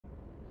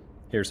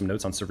Here's some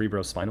notes on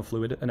cerebrospinal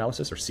fluid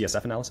analysis, or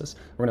CSF analysis.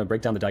 We're going to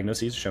break down the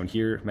diagnoses shown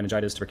here: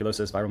 meningitis,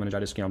 tuberculosis, viral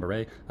meningitis,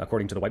 Guillain-Barré,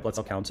 according to the white blood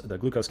cell count, the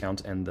glucose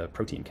count, and the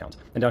protein count.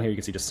 And down here you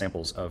can see just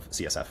samples of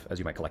CSF as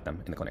you might collect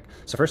them in the clinic.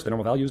 So first, the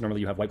normal values.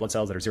 Normally you have white blood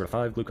cells that are 0 to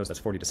 5, glucose that's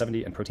 40 to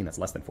 70, and protein that's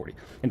less than 40.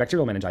 In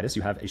bacterial meningitis,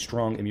 you have a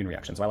strong immune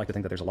reaction. So I like to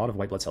think that there's a lot of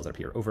white blood cells that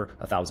appear, over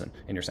 1,000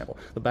 in your sample.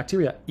 The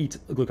bacteria eat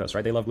glucose,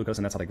 right? They love glucose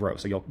and that's how they grow.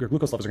 So your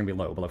glucose levels are going to be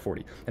low, below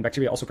 40. And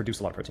bacteria also produce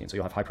a lot of protein, so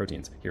you'll have high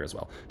proteins here as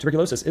well.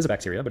 Tuberculosis is a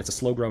bacteria, but it's a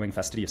slow-growing,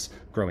 fastidious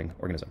growing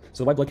organism.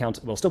 So the white blood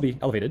count will still be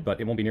elevated, but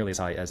it won't be nearly as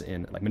high as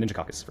in like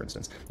meningitis, for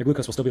instance. Your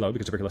glucose will still be low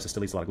because tuberculosis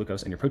still eats a lot of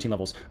glucose, and your protein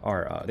levels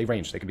are, they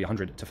range. They could be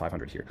 100 to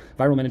 500 here.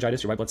 Viral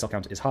meningitis, your white blood cell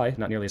count is high,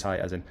 not nearly as high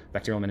as in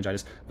bacterial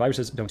meningitis.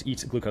 Viruses don't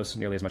eat glucose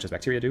nearly as much as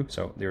bacteria do,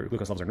 so their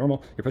glucose levels are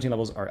normal. Your protein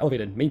levels are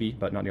elevated, maybe,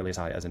 but not nearly as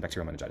high as in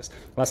bacterial meningitis.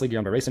 Lastly,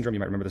 Guillain-Barré syndrome. You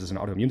might remember this is an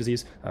autoimmune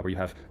disease where you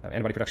have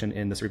antibody production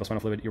in the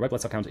cerebrospinal fluid. Your white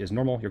blood cell count is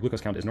normal, your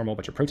glucose count is normal,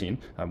 but your protein,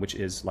 which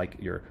is like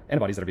your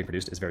antibodies that are being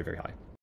produced, is very, very high.